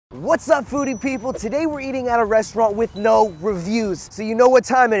What's up, foodie people? Today we're eating at a restaurant with no reviews. So you know what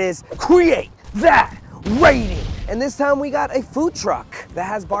time it is. Create that rating. And this time we got a food truck that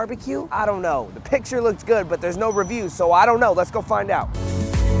has barbecue. I don't know. The picture looks good, but there's no reviews, so I don't know. Let's go find out.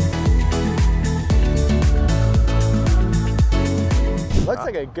 Looks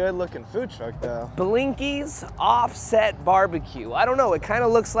like a good looking food truck though. BLINKY'S Offset Barbecue. I don't know, it kind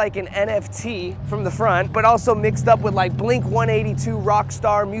of looks like an NFT from the front, but also mixed up with like Blink 182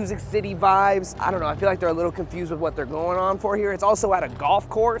 Rockstar Music City vibes. I don't know, I feel like they're a little confused with what they're going on for here. It's also at a golf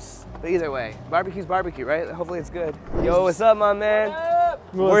course, but either way, barbecue's barbecue, right? Hopefully it's good. Yo, what's up, my man?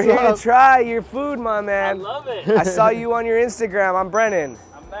 We're here to try your food, my man. I love it. I saw you on your Instagram. I'm Brennen.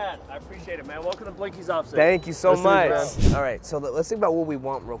 Matt, I appreciate it, man. Welcome to BLINKY'S Offset. Thank you so much. All right, so let's think about what we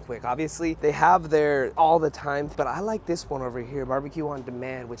want real quick. Obviously, they have their all the time, but I like this one over here, barbecue on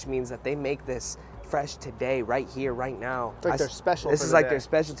demand, which means that they make this fresh today, right here, right now. It's like their special. This is like their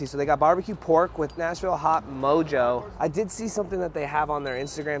specialty. So they got barbecue pork with Nashville hot mojo. I did see something that they have on their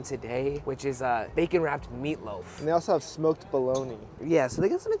Instagram today, which is bacon wrapped meatloaf. And they also have smoked bologna. Yeah, so they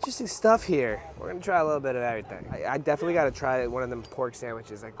got some interesting stuff here. We're gonna try a little bit of everything. I definitely gotta try one of them pork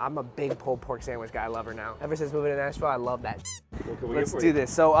sandwiches. Like, I'm a big pulled pork sandwich guy, lover now. Ever since moving to Nashville, I love that. Let's do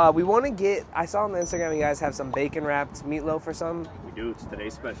this. So we wanna get, I saw on the Instagram you guys have some bacon wrapped meatloaf or something. We do, it's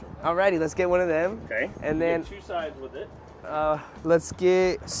today's special. Alrighty, let's get one of them. Okay. And then two sides with it. let's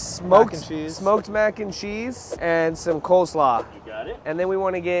get smoked mac and cheese and some coleslaw. You got it. And then we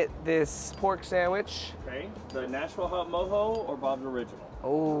want to get this pork sandwich. Okay. The Nashville hot mojo or Bob's original?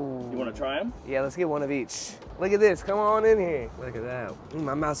 Oh. You want to try them? Yeah, let's get one of each. Look at this. Come on in here. Look at that.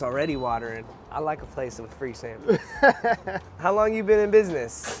 My mouth's already watering. I like a place with free sandwich. How long you been in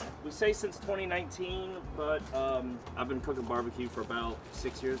business? We say since 2019, but I've been cooking barbecue for about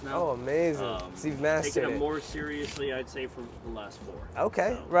 6 years now. Oh, amazing. So you've mastered taking it more seriously, I'd say, for the last 4.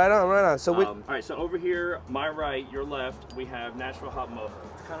 Okay, so, right on, right on. So all right, so over here, my right, your left, we have Nashville hot mojo.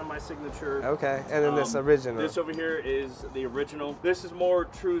 It's kind of my signature. Okay, and then this original. This over here is the original. This is more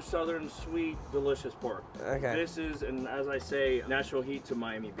true southern, sweet, delicious pork. Okay. This is, and as I say, Nashville heat to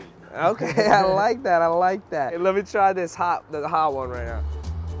Miami beat. Okay, I like that, I like that. Hey, let me try this the hot one right now.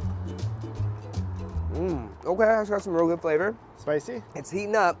 Okay, it's got some real good flavor. Spicy? It's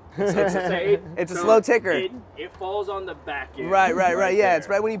heating up. It's a slow ticker. It falls on the back end. Right. Yeah, it's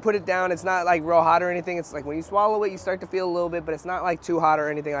right when you put it down. It's not like real hot or anything. It's like when you swallow it, you start to feel a little bit, but it's not like too hot or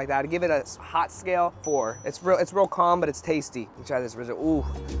anything like that. I give it a hot scale 4. It's real calm, but it's tasty. Let me try this original. Ooh.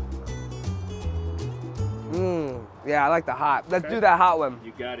 Yeah, I like the hot. Let's do that hot one.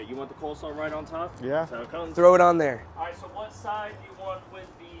 You got it. You want the coleslaw right on top? Yeah. That's how it comes. Throw it on there. All right, so what side do you want with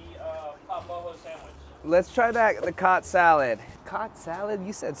the hot mojo sandwich? Let's try the cod salad. Cod salad?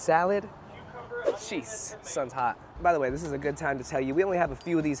 You said salad? Cucumber. Jeez, sun's hot. By the way, this is a good time to tell you, we only have a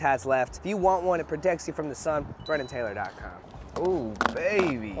few of these hats left. If you want one, it protects you from the sun, BrennenTaylor.com. Ooh,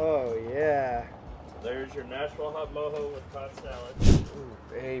 baby. Oh, yeah. So there's your Nashville hot mojo with cod salad. Ooh,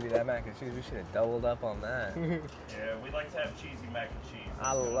 baby, that mac and cheese, we should have doubled up on that. Yeah, we like to have cheesy mac and cheese.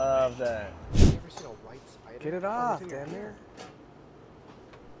 I love that. You ever seen a white spider? Get it off, damn near.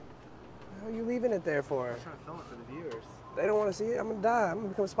 What are you leaving it there for? I'm trying to film it for the viewers. They don't want to see it. I'm gonna die. I'm gonna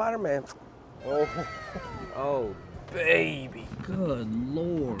become Spider-Man. Oh. Oh, baby. Good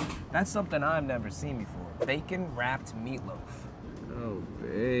Lord. That's something I've never seen before. Bacon wrapped meatloaf. Oh,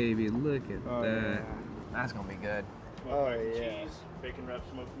 baby, look at that. Yeah. That's gonna be good. Mac and cheese, bacon wrapped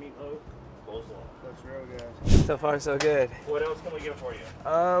smoked meatloaf, coleslaw. Looks real good. So far, so good. What else can we get for you?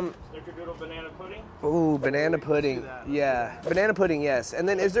 Snickerdoodle banana pudding. Ooh, banana pudding. Yeah, banana pudding, yes. And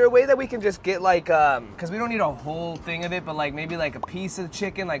then is there a way that we can just get like, cause we don't need a whole thing of it, but like maybe like a piece of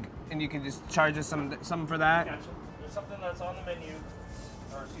chicken, like, and you can just charge us something for that? Gotcha. There's something that's on the menu,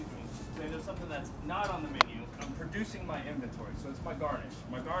 or excuse me, there's something that's not on the menu. I'm producing my inventory, so it's my garnish.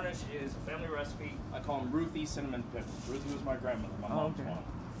 My garnish is a family recipe. I call them Ruthie cinnamon pickles. Ruthie was my grandmother, my mom's mom.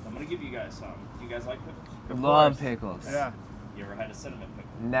 I'm gonna give you guys some. Do you guys like pickles? Love pickles. Yeah. You ever had a cinnamon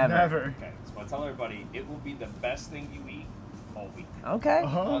pickle? Never. Okay, so I tell everybody, it will be the best thing you eat all week. Okay.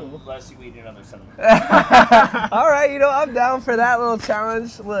 Unless you eat another cinnamon pickle. All right, you know, I'm down for that little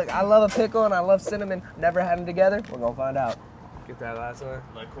challenge. Look, I love a pickle and I love cinnamon. Never had them together. We're gonna find out. Get that last one.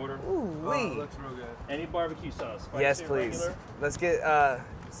 Like quarter. Ooh, wee. Looks real good. Any barbecue sauce? Spicy Yes, or please. regular? Let's get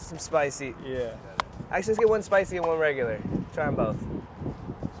some spicy. Yeah. Actually, let's get one spicy and one regular. Try them both.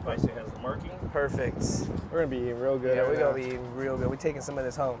 Spicy has the marking. Perfect. We're gonna be eating real good. Yeah, we're right gonna now. be eating real good. We're taking some of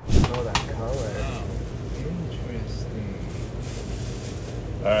this home. Oh, that color. Interesting.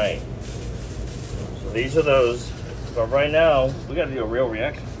 All right. So these are those. But right now, we gotta do a real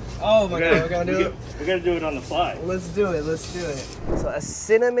reaction. Oh my God, we're gonna do it? We gotta do it on the fly. Let's do it, let's do it. So a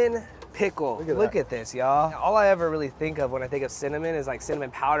cinnamon pickle. Look at this, y'all. All I ever really think of when I think of cinnamon is like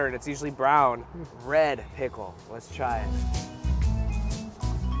cinnamon powder, and it's usually brown. Red pickle. Let's try it.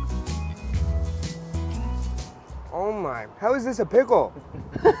 Oh my, how is this a pickle?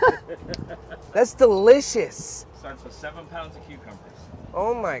 That's delicious. Starts with 7 pounds of cucumbers.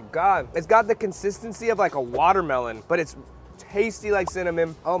 Oh my God. It's got the consistency of like a watermelon, but it's tasty like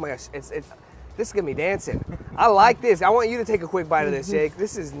cinnamon. Oh my gosh, this is gonna be dancing. I like this. I want you to take a quick bite of this, Jake.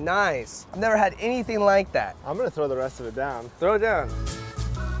 This is nice. I've never had anything like that. I'm gonna throw the rest of it down. Throw it down.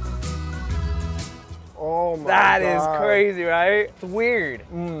 Oh my God. That is crazy, right? It's weird,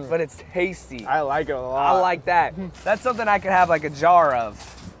 but it's tasty. I like it a lot. I like that. That's something I could have like a jar of.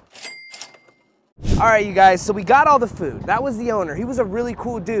 All right, you guys, so we got all the food. That was the owner. He was a really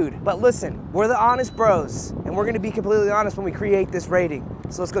cool dude. But listen, we're the honest bros, and we're gonna be completely honest when we create this rating.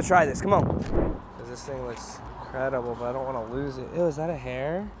 So let's go try this, come on. This thing looks incredible, but I don't wanna lose it. Ew, is that a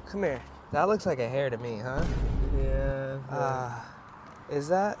hair? Come here. That looks like a hair to me, huh? Yeah. Is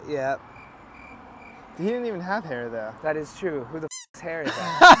that? Yeah. He didn't even have hair though. That is true. Who the f***'s hair is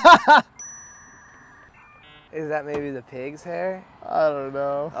that? Is that maybe the pig's hair? I don't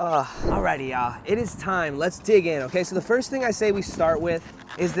know. Alrighty, y'all. It is time. Let's dig in, okay? So the first thing I say we start with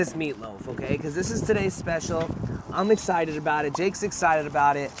is this meatloaf, okay? Because this is today's special. I'm excited about it. Jake's excited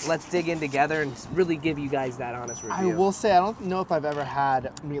about it. Let's dig in together and really give you guys that honest review. I will say, I don't know if I've ever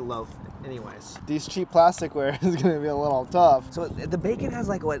had meatloaf anyways. These cheap plasticware is gonna be a little tough. So the bacon has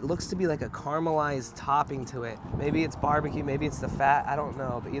like what looks to be like a caramelized topping to it. Maybe it's barbecue, maybe it's the fat, I don't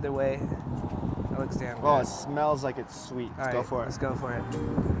know. But either way, that looks damn good. Oh, it smells like it's sweet. Let's go for it. Let's go for it.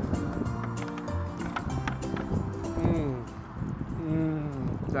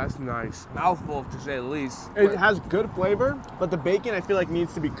 That's nice. Mouthful, to say the least. It has good flavor, but the bacon I feel like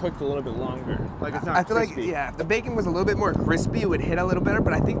needs to be cooked a little bit longer. Like it's not I feel crispy. like, yeah, if the bacon was a little bit more crispy, it would hit a little better,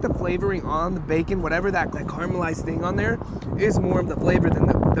 but I think the flavoring on the bacon, whatever that caramelized thing on there, is more of the flavor than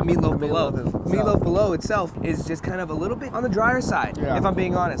the meatloaf below. Meatloaf below itself is just kind of a little bit on the drier side, if I'm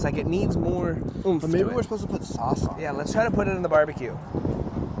being honest. Like it needs more oomph. But maybe to we're it. supposed to put sauce on. Yeah, let's try to put it in the barbecue.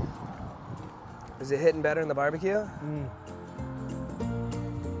 Is it hitting better in the barbecue?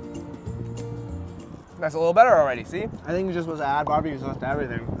 That's a little better already, see? I think you're just supposed to add barbecue sauce to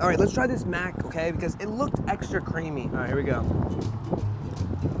everything. All right, let's try this mac, okay? Because it looked extra creamy. All right, here we go.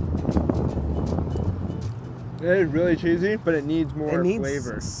 It is really cheesy, but it needs more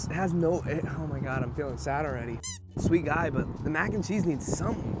flavor. It has no, oh my God, I'm feeling sad already. Sweet guy, but the mac and cheese needs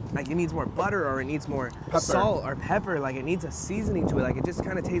something. Like it needs more butter or it needs more salt or pepper. Like it needs a seasoning to it. Like it just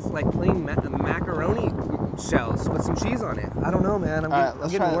kind of tastes like plain macaroni shells with some cheese on it. I don't know, man. I'm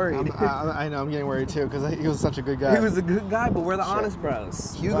getting worried. I know, I'm getting worried too, because he was such a good guy. He was a good guy, but we're the honest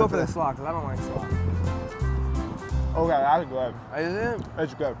bros. You go for the slaw, because I don't like slaw. Okay, that's good. Is it?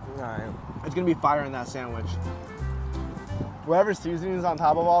 It's good. All right. It's gonna be fire in that sandwich. Whatever seasoning is on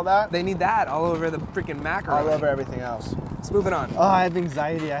top of all that, They need that all over the freaking macaroni. all over everything else. Let's move it on. Oh, I have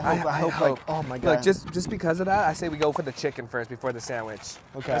anxiety. I hope. Like, oh my God. Look, just because of that, I say we go for the chicken first before the sandwich.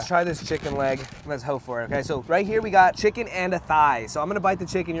 Okay. Let's try this chicken leg. Let's hope for it. Okay, so right here we got chicken and a thigh. So I'm gonna bite the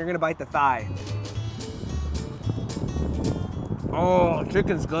chicken, you're gonna bite the thigh. Oh,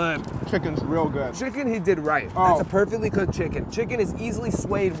 chicken's good. Chicken's real good. Chicken, he did right. Oh. That's a perfectly cooked chicken. Chicken is easily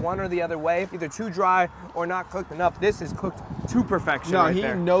swayed one or the other way, either too dry or not cooked enough. This is cooked to perfection. No, right he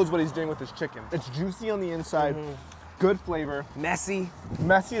there. knows what he's doing with his chicken. It's juicy on the inside, good flavor, Messy.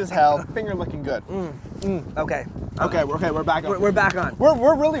 messy as hell, finger looking good. Okay. Okay, we're back on. We're back on.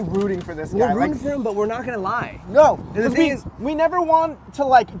 We're really rooting for this guy. We're rooting for him, but we're not gonna lie. No, And the thing is, we never want to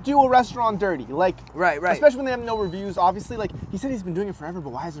like do a restaurant dirty. Like, Right. especially when they have no reviews. Obviously, like he said, he's been doing it forever,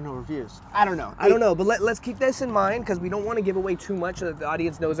 but why is there no reviews? I don't know. I don't know, but let's keep this in mind because we don't want to give away too much so that the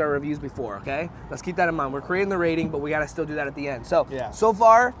audience knows our reviews before, okay? Let's keep that in mind. We're creating the rating, but we got to still do that at the end. So, Yeah. so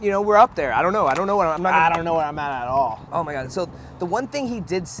far, you know, we're up there. I don't know what I'm not I gonna, don't know where I'm at all. Oh my God. So the one thing he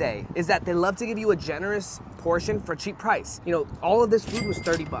did say is that they love to give you a generous portion for a cheap price. You know, all of this food was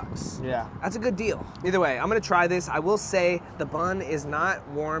 30 bucks. Yeah. That's a good deal. Either way, I'm gonna try this. I will say the bun is not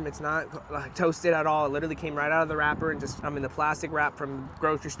warm. It's not toasted at all. It literally came right out of the wrapper and just, I'm in the plastic wrap from the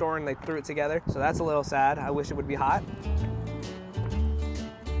grocery store and they threw it together. So that's a little sad. I wish it would be hot.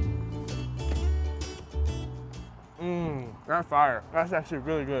 That's fire. That's actually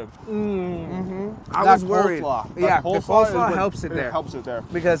really good. I was worried. Yeah, the coleslaw helps it there. It helps it there.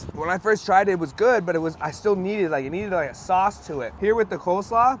 Because when I first tried it, it was good, but I still needed a sauce to it. Here with the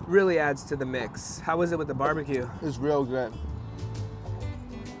coleslaw, really adds to the mix. How was it with the barbecue? It's real good.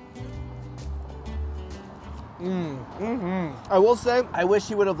 I will say, I wish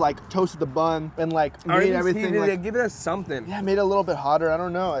he would have like toasted the bun and like made everything like, give it something. yeah, made it a little bit hotter. I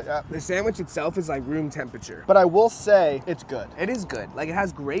don't know. The sandwich itself is like room temperature. But I will say it's good. It is good. Like it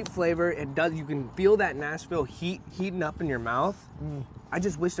has great flavor. It does, you can feel that Nashville heat heating up in your mouth. I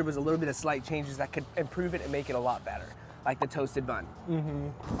just wish there was a little bit of slight changes that could improve it and make it a lot better. Like the toasted bun.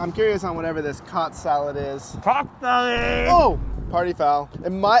 I'm curious on whatever this cot salad is. Cot salad! Oh, party foul.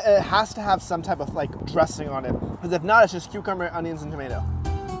 It has to have some type of like dressing on it. Because if not, it's just cucumber, onions, and tomato.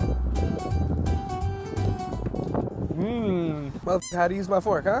 Well, how to use my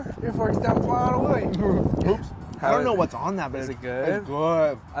fork, huh? Your fork's down far away. Oops. I don't know what's on that, but is it's it good? It's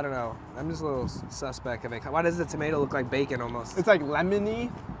good. I don't know. I'm just a little suspect of it. Why does the tomato look like bacon almost? It's like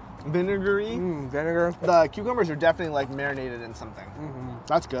lemony, vinegary. Vinegar. The cucumbers are definitely like marinated in something.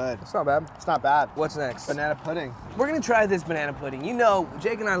 That's good. It's not bad. It's not bad. What's next? Banana pudding. We're gonna try this banana pudding. You know,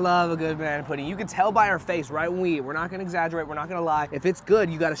 Jake and I love a good banana pudding. You can tell by our face right when we eat. We're not gonna exaggerate, we're not gonna lie. If it's good,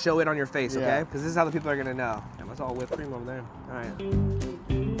 you gotta show it on your face, okay? Yeah. Because this is how the people are gonna know. Damn, that's all whipped cream over there. All right.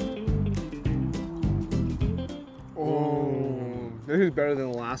 This is better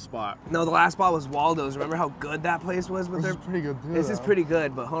than the last spot. No, the last spot was Waldo's. Remember how good that place was with This their... is pretty good too. This is pretty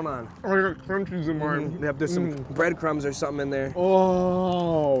good, but hold on. I got crunchies in mine. Yep, there's some breadcrumbs or something in there.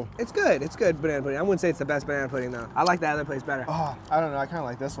 Oh. It's good banana pudding. I wouldn't say it's the best banana pudding though. I like the other place better. Oh, I don't know. I kind of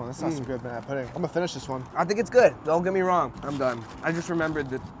like this one. This is some good banana pudding. I'm gonna finish this one. I think it's good. Don't get me wrong. I'm done. I just remembered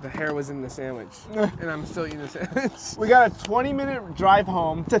that the hair was in the sandwich, and I'm still eating the sandwich. We got a 20-minute drive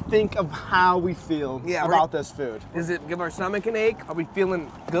home to think of how we feel about this food. Does it give our stomach an ache? Are we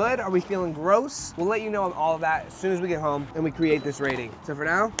feeling good? Are we feeling gross? We'll let you know all of that as soon as we get home and we create this rating. So for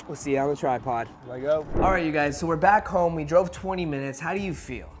now, we'll see you on the tripod. Let go. All right, you guys, so we're back home. We drove 20 minutes. How do you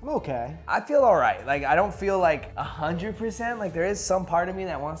feel? I'm okay. I feel all right. Like, I don't feel like 100%. Like, there is some part of me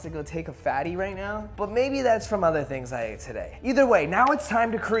that wants to go take a fatty right now, but maybe that's from other things I ate today. Either way, now it's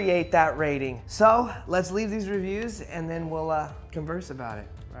time to create that rating. So let's leave these reviews and then we'll converse about it.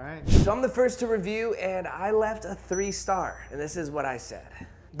 All right. So I'm the first to review and I left a 3-star, and this is what I said.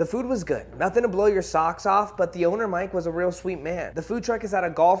 The food was good. Nothing to blow your socks off, but the owner, Mike, was a real sweet man. The food truck is at a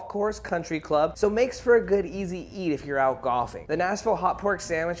golf course country club, so makes for a good, easy eat if you're out golfing. The Nashville hot pork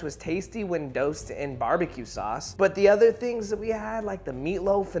sandwich was tasty when dosed in barbecue sauce, but the other things that we had, like the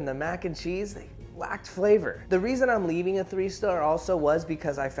meatloaf and the mac and cheese, they lacked flavor. The reason I'm leaving a 3-star also was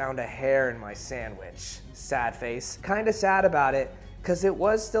because I found a hair in my sandwich. Sad face. Kinda sad about it, because it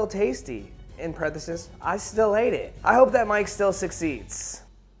was still tasty. In parentheses, I still ate it. I hope that Mike still succeeds.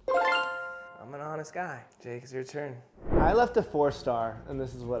 I'm an honest guy. Jake, it's your turn. I left a 4-star, and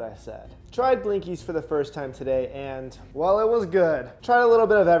this is what I said. Tried BLINKY'S for the first time today, and, well, it was good. Tried a little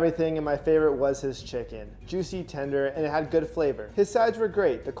bit of everything, and my favorite was his chicken. Juicy, tender, and it had good flavor. His sides were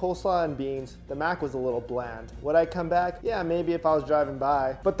great, the coleslaw and beans. The mac was a little bland. Would I come back? Yeah, maybe if I was driving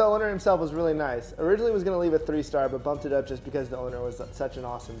by. But the owner himself was really nice. Originally was gonna leave a 3-star, but bumped it up just because the owner was such an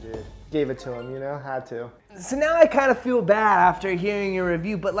awesome dude. Gave it to him, you know, had to. So now I kind of feel bad after hearing your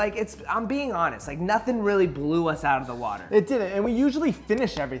review, but like I'm being honest, like nothing really blew us out of the water. It didn't, and we usually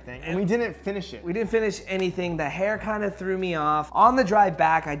finish everything, and we didn't finish it. We didn't finish anything. The hair kind of threw me off. On the drive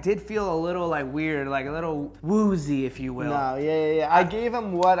back, I did feel a little like weird, like a little woozy, if you will. No, yeah. I gave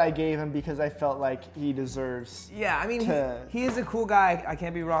him what I gave him because I felt like he deserves. Yeah, I mean, he is a cool guy. I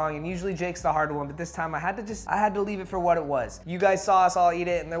can't be wrong. And usually Jake's the hard one, but this time I had to leave it for what it was. You guys saw us all eat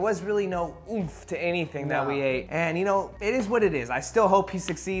it, and there was really no oomph to anything that we ate. And you know, it is what it is. I still hope he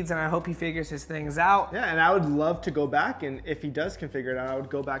succeeds, and I hope he figures his things out. Yeah, and I would love to go back, and if he does can figure it out, I would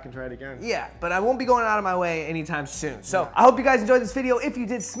go back and try it again. Yeah, but I won't be going out of my way anytime soon. So I hope you guys enjoyed this video. If you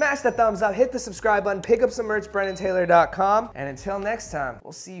did, smash the thumbs up, hit the subscribe button, pick up some merch, BrennenTaylor.com. And until next time,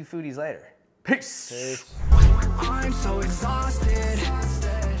 we'll see you foodies later. Peace. I'm so exhausted.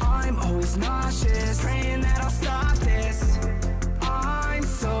 I'm always nauseous. Praying that I'll stop this.